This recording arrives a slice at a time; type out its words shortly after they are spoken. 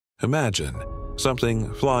Imagine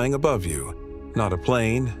something flying above you. Not a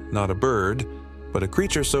plane, not a bird, but a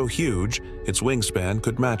creature so huge its wingspan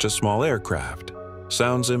could match a small aircraft.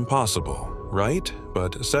 Sounds impossible, right?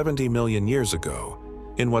 But 70 million years ago,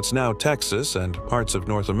 in what's now Texas and parts of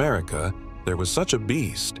North America, there was such a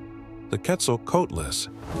beast. The Quetzalcoatlus.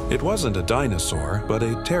 It wasn't a dinosaur, but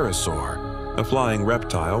a pterosaur, a flying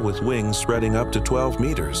reptile with wings spreading up to 12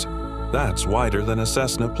 meters. That's wider than a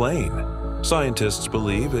Cessna plane. Scientists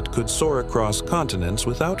believe it could soar across continents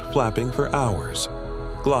without flapping for hours,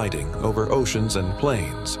 gliding over oceans and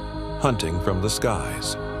plains, hunting from the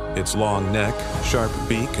skies. Its long neck, sharp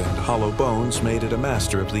beak, and hollow bones made it a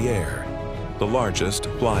master of the air, the largest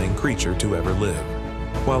flying creature to ever live.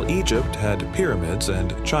 While Egypt had pyramids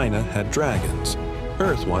and China had dragons,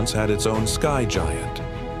 Earth once had its own sky giant,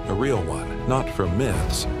 a real one, not from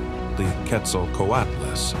myths, the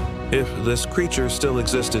Quetzalcoatlus. If this creature still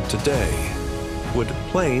existed today, would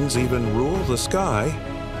planes even rule the sky,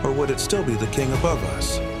 or would it still be the king above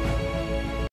us?